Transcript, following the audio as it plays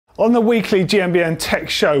On the weekly GMBN Tech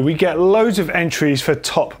show, we get loads of entries for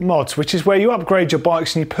top mods, which is where you upgrade your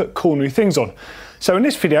bikes and you put cool new things on. So in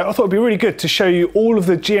this video, I thought it'd be really good to show you all of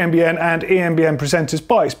the GMBN and EMBN Presenters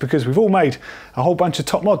bikes, because we've all made a whole bunch of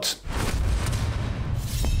top mods.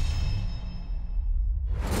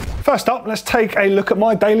 First up, let's take a look at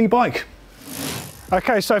my daily bike.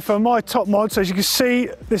 Okay, so for my top mods, as you can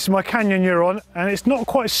see, this is my Canyon Neuron, and it's not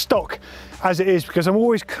quite stock as it is because I'm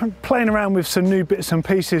always playing around with some new bits and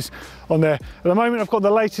pieces on there. At the moment, I've got the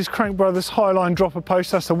latest Crank Brothers Highline dropper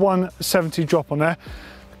post. That's the 170 drop on there.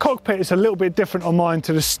 The cockpit is a little bit different on mine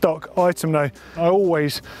to the stock item though. I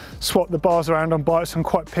always swap the bars around on bikes. I'm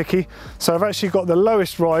quite picky. So I've actually got the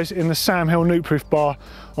lowest rise in the Sam Hill Nukeproof bar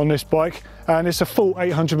on this bike, and it's a full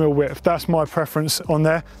 800mm width. That's my preference on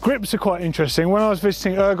there. Grips are quite interesting. When I was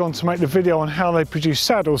visiting Ergon to make the video on how they produce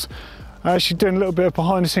saddles, I actually doing a little bit of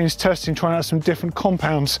behind the scenes testing, trying out some different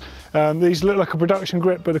compounds. These look like a production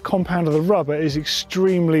grip, but the compound of the rubber is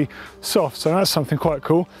extremely soft, so that's something quite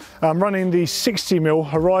cool. I'm running the 60mm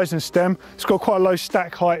Horizon stem. It's got quite a low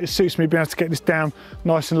stack height. It suits me being able to get this down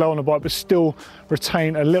nice and low on the bike, but still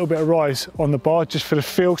retain a little bit of rise on the bar just for the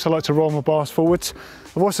feel, because I like to roll my bars forwards.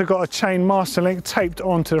 I've also got a chain master link taped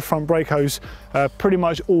onto the front brake hose. Pretty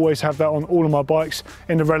much always have that on all of my bikes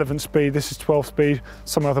in the relevant speed. This is 12 speed,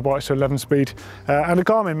 some other bikes are 11 speed. And a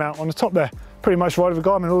Garmin mount on the top there. Pretty much ride with a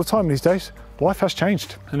Garmin all the time these days. Life has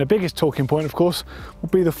changed. And the biggest talking point, of course, will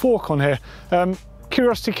be the fork on here.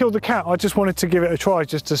 Curiosity killed the cat. I just wanted to give it a try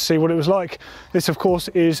just to see what it was like. This, of course,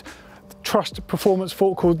 is Trust performance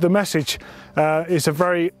fork called The Message. It's a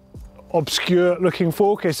very obscure looking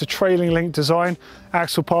fork. It's a trailing link design.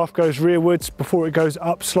 Axle path goes rearwards before it goes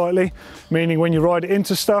up slightly, meaning when you ride it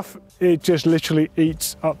into stuff, it just literally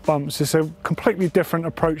eats up bumps. It's a completely different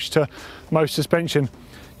approach to most suspension.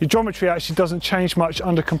 Your geometry actually doesn't change much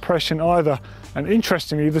under compression either, and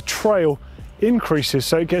interestingly the trail increases,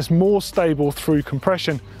 so it gets more stable through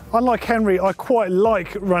compression. Unlike Henry, I quite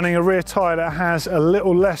like running a rear tyre that has a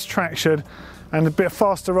little less traction and a bit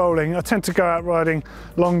faster rolling. I tend to go out riding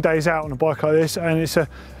long days out on a bike like this, and it's a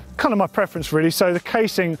kind of my preference really. So the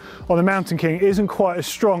casing on the Mountain King isn't quite as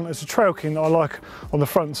strong as the Trail King that I like on the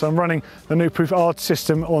front, so I'm running the Nukeproof ARD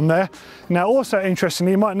system on there. Now also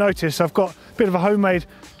interestingly, you might notice I've got a bit of a homemade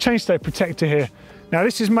chainstay protector here. Now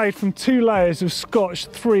this is made from 2 layers of Scotch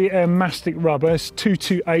 3M mastic rubber. It's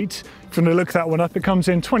 228. If you want to look that one up, it comes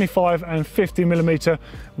in 25 and 50mm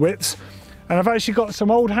widths. And I've actually got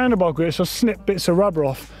some old handlebar grips, so I've snipped bits of rubber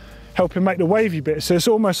off, helping make the wavy bits. So it's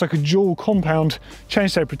almost like a dual compound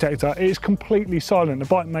chainstay protector. It's completely silent. The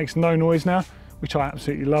bike makes no noise now, which I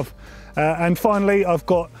absolutely love. And finally, I've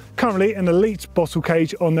got currently an Elite bottle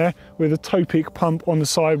cage on there with a toe peak pump on the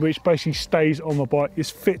side, which basically stays on my bike. It's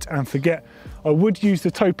fit and forget. I would use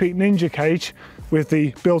the toe peak Ninja cage with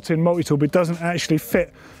the built-in multi-tool, but it doesn't actually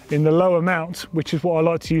fit in the lower mount, which is what I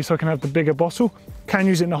like to use so I can have the bigger bottle. Can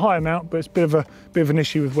use it in the higher mount, but it's a bit of an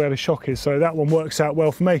issue with where the shock is, so that one works out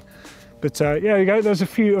well for me. But yeah, there you go. There's a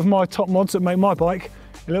few of my top mods that make my bike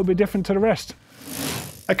a little bit different to the rest.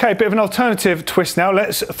 Okay, a bit of an alternative twist now.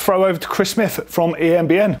 Let's throw over to Chris Smith from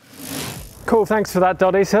EMBN. Cool, thanks for that,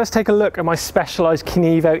 Doddy. So let's take a look at my Specialized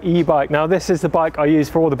Kenevo e-bike. Now this is the bike I use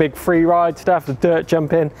for all the big free ride stuff, the dirt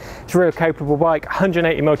jumping. It's a real capable bike,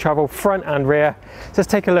 180mm travel front and rear. So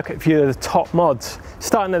let's take a look at a few of the top mods.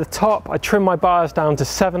 Starting at the top, I trim my bars down to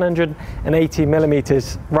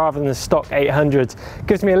 780mm rather than the stock 800s.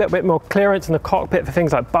 Gives me a little bit more clearance in the cockpit for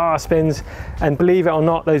things like bar spins, and believe it or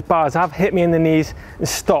not, those bars have hit me in the knees and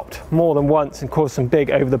stopped more than once and caused some big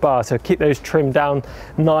over the bar. So keep those trimmed down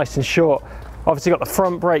nice and short. Obviously got the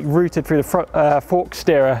front brake routed through the front, fork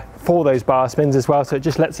steerer for those bar spins as well, so it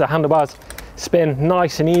just lets the handlebars spin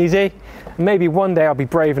nice and easy. Maybe one day I'll be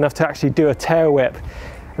brave enough to actually do a tail whip.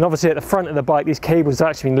 And obviously at the front of the bike, these cables have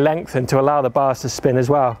actually been lengthened to allow the bars to spin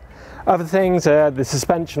as well. Other things, the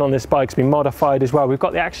suspension on this bike's been modified as well. We've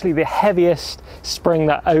got actually the heaviest spring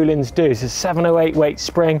that Öhlins do. It's a 708 weight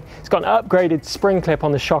spring. It's got an upgraded spring clip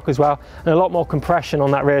on the shock as well, and a lot more compression on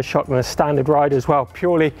that rear shock than a standard ride as well,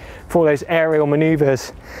 purely for those aerial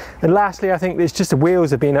maneuvers. And lastly, I think there's just the wheels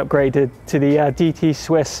have been upgraded to the DT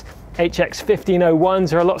Swiss HX 1501s.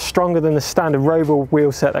 They're a lot stronger than the standard Roval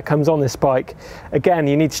wheel set that comes on this bike. Again,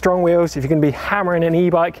 you need strong wheels if you're going to be hammering an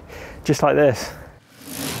e-bike just like this.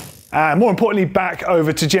 And more importantly, back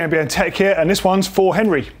over to GMBN Tech here, and this one's for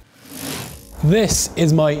Henry. This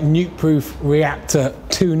is my Nukeproof Reactor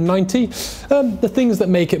 290. The things that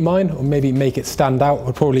make it mine, or maybe make it stand out,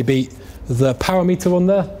 would probably be the power meter on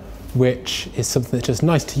there, which is something that's just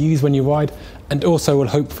nice to use when you ride, and also will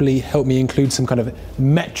hopefully help me include some kind of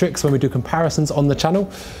metrics when we do comparisons on the channel.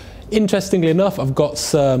 Interestingly enough, I've got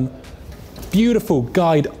some beautiful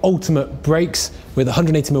Guide Ultimate brakes with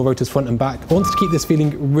 180mm rotors front and back. I wanted to keep this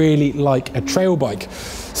feeling really like a trail bike.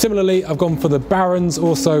 Similarly, I've gone for the Barons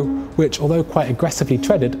also, which although quite aggressively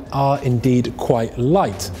treaded, are indeed quite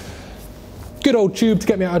light. Good old tube to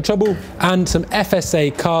get me out of trouble, and some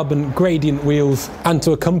FSA carbon gradient wheels, and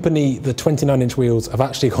to accompany the 29-inch wheels, I've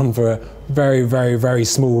actually gone for a very, very, very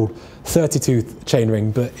small 32th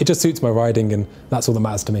chainring, but it just suits my riding and that's all that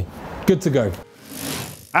matters to me. Good to go.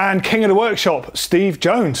 And king of the workshop, Steve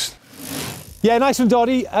Jones. Yeah, nice one,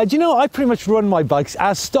 Doddy. Do you know, I pretty much run my bikes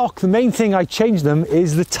as stock. The main thing I change them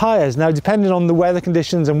is the tyres. Now, depending on the weather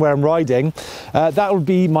conditions and where I'm riding, that would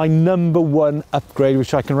be my #1 upgrade,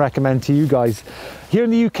 which I can recommend to you guys. Here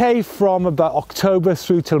in the UK, from about October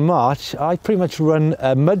through till March, I pretty much run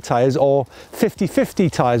mud tyres or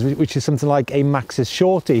 50/50 tyres, which is something like a Maxxis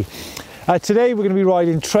Shorty. Today we're going to be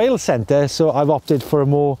riding trail centre, so I've opted for a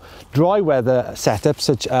more dry weather setup,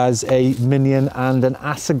 such as a Minion and an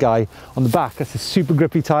Assegai on the back. That's a super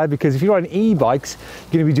grippy tyre, because if you're riding e-bikes,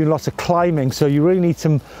 you're going to be doing lots of climbing, so you really need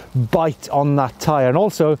some bite on that tyre. And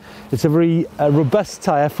also, it's a very robust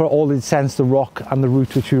tyre for all it sends the rock and the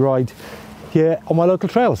route which we ride here on my local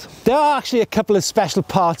trails. There are actually a couple of special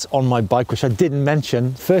parts on my bike which I didn't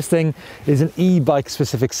mention. First thing is an e-bike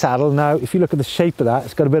specific saddle. Now, if you look at the shape of that,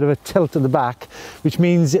 it's got a bit of a tilt at the back, which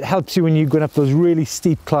means it helps you when you're going up those really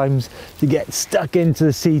steep climbs to get stuck into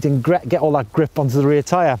the seat and get all that grip onto the rear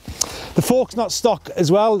tyre. The fork's not stock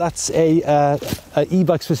as well. That's a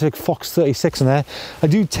e-bike specific Fox 36 in there. I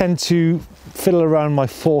do tend to fiddle around my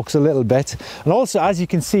forks a little bit, and also, as you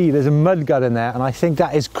can see, there's a mud guard in there, and I think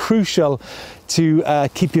that is crucial to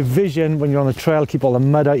keep your vision when you're on the trail, keep all the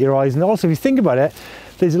mud out your eyes. And also, if you think about it,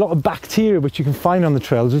 there's a lot of bacteria which you can find on the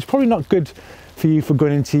trails, which is probably not good for you for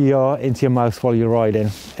going into your mouth while you're riding.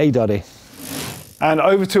 Hey, Doddy. And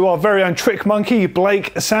over to our very own trick monkey,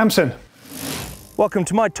 Blake Sampson. Welcome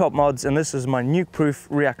to my top mods, and this is my nuke-proof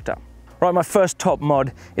reactor. Right, my first top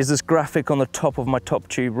mod is this graphic on the top of my top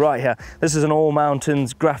tube right here. This is an all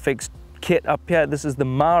mountains graphics kit up here. This is the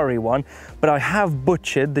Maori one, but I have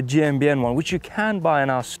butchered the GMBN one, which you can buy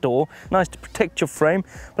in our store. Nice to protect your frame,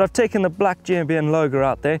 but I've taken the black GMBN logo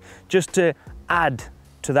out there just to add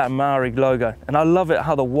to that Maori logo. And I love it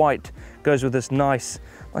how the white goes with this nice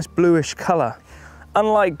bluish color.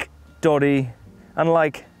 Unlike Doddy,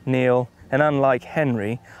 unlike Neil, and unlike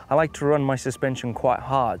Henry, I like to run my suspension quite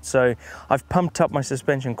hard. So I've pumped up my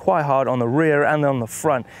suspension quite hard on the rear and on the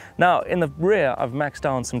front. Now, in the rear, I've maxed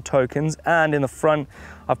out on some tokens, and in the front,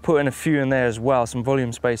 I've put in a few in there as well, some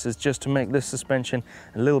volume spacers, just to make this suspension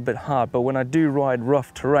a little bit hard. But when I do ride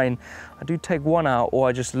rough terrain, I do take one out, or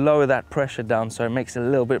I just lower that pressure down so it makes it a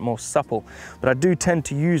little bit more supple. But I do tend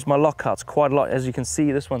to use my lockouts quite a lot. As you can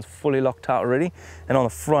see, this one's fully locked out already. And on the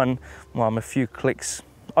front, well, I'm a few clicks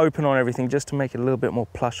open on everything just to make it a little bit more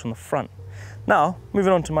plush on the front. Now,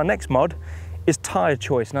 moving on to my next mod is tire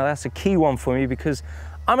choice. Now, that's a key one for me because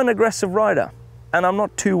I'm an aggressive rider and I'm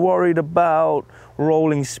not too worried about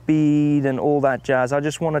rolling speed and all that jazz. I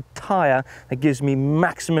just want a tire that gives me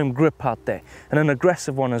maximum grip out there, and an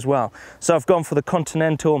aggressive one as well. So I've gone for the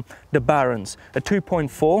Continental De Barons, a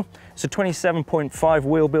 2.4. It's a 27.5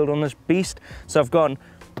 wheel build on this beast. So I've gone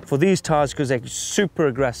for these tires because they're super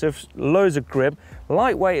aggressive, loads of grip,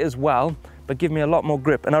 lightweight as well, but give me a lot more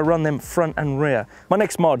grip, and I run them front and rear. My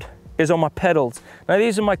next mod is on my pedals. Now,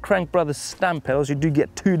 these are my Crank Brothers stamp pedals. You do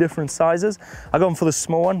get two different sizes. I've gone for the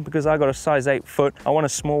small one because I got a size 8 foot. I want a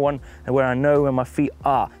small one where I know where my feet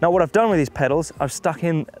are. Now, what I've done with these pedals, I've stuck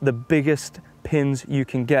in the biggest pins you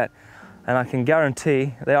can get, and I can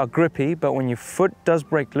guarantee they are grippy, but when your foot does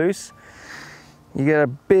break loose, you get a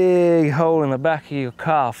big hole in the back of your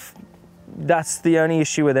calf. That's the only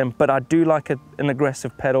issue with them, but I do like an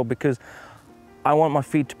aggressive pedal because I want my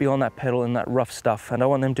feet to be on that pedal in that rough stuff, and I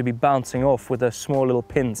want them to be bouncing off with those small little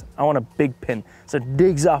pins. I want a big pin, so it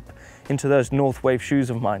digs up into those Northwave shoes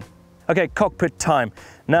of mine. Okay, cockpit time.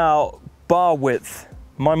 Now, bar width.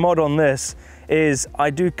 My mod on this is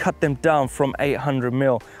I do cut them down from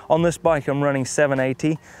 800mm. On this bike, I'm running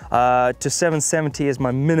 780 to 770 is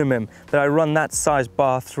my minimum, but I run that size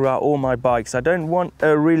bar throughout all my bikes. I don't want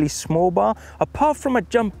a really small bar, apart from a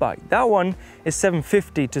jump bike. That one is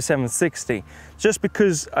 750 to 760, just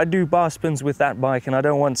because I do bar spins with that bike and I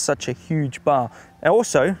don't want such a huge bar. And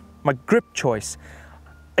also, my grip choice.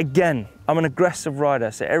 Again, I'm an aggressive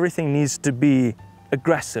rider, so everything needs to be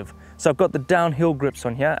aggressive. So I've got the downhill grips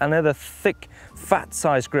on here, and they're the thick, fat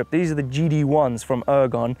size grip. These are the GD1s from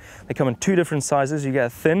Ergon. They come in two different sizes. You get a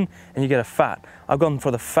thin and you get a fat. I've gone for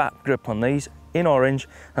the fat grip on these in orange,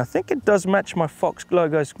 and I think it does match my Fox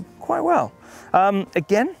logos quite well.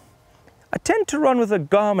 Again, I tend to run with a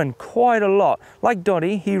Garmin quite a lot. Like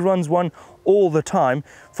Doddy, he runs one all the time.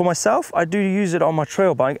 For myself, I do use it on my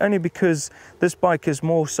trail bike only because this bike is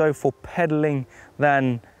more so for pedaling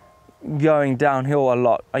than going downhill a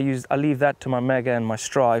lot. I leave that to my Mega and my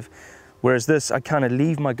Strive, whereas this I kind of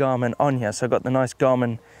leave my Garmin on here. So I got the nice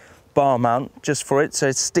Garmin bar mount just for it, so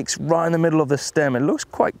it sticks right in the middle of the stem. It looks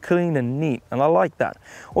quite clean and neat, and I like that.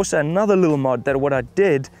 Also, another little mod that what I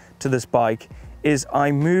did to this bike is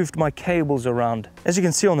I moved my cables around. As you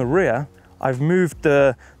can see on the rear, I've moved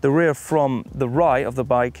the rear from the right of the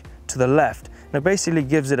bike to the left. And it basically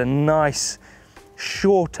gives it a nice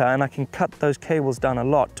shorter, and I can cut those cables down a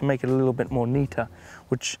lot to make it a little bit more neater,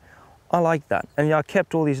 which I like that. And yeah, I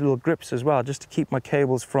kept all these little grips as well, just to keep my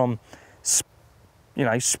cables from, you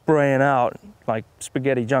know, spraying out like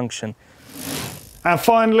spaghetti junction. And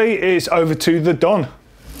finally, it's over to the Don.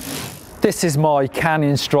 This is my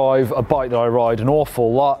Canyon Strive, a bike that I ride an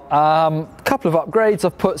awful lot. Couple of upgrades.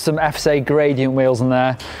 I've put some FSA gradient wheels in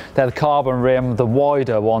there. They're the carbon rim, the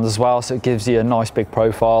wider ones as well, so it gives you a nice big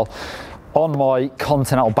profile. On my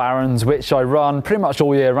Continental Barons, which I run pretty much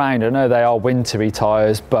all year round. I know they are wintry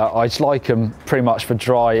tyres, but I just like them pretty much for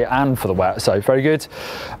dry and for the wet, so very good.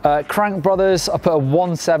 Crank Brothers, I put a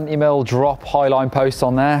 170mm drop highline post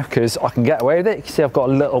on there because I can get away with it. You can see I've got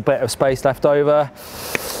a little bit of space left over.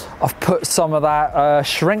 I've put some of that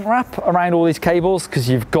shrink wrap around all these cables because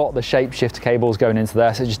you've got the shapeshifter cables going into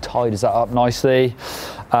there, so it just tidies that up nicely.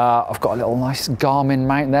 I've got a little nice Garmin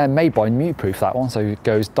mount there, made by Muteproof, that one, so it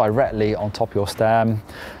goes directly on top of your stem.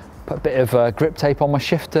 Put a bit of grip tape on my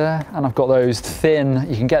shifter, and I've got those thin,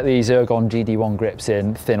 you can get these Ergon GD1 grips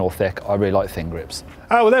in thin or thick. I really like thin grips.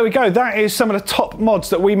 Oh, well, there we go. That is some of the top mods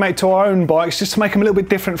that we make to our own bikes, just to make them a little bit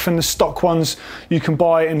different from the stock ones you can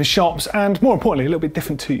buy in the shops, and more importantly, a little bit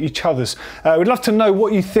different to each other's. We'd love to know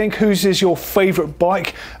what you think. Whose is your favourite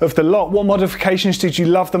bike of the lot? What modifications did you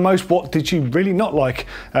love the most? What did you really not like?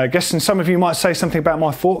 Guessing some of you might say something about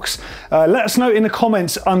my forks. Let us know in the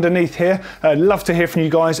comments underneath here. Love to hear from you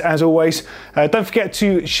guys as always. Don't forget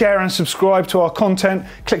to share and subscribe to our content.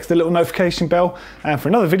 Click the little notification bell, and for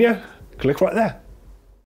another video, click right there.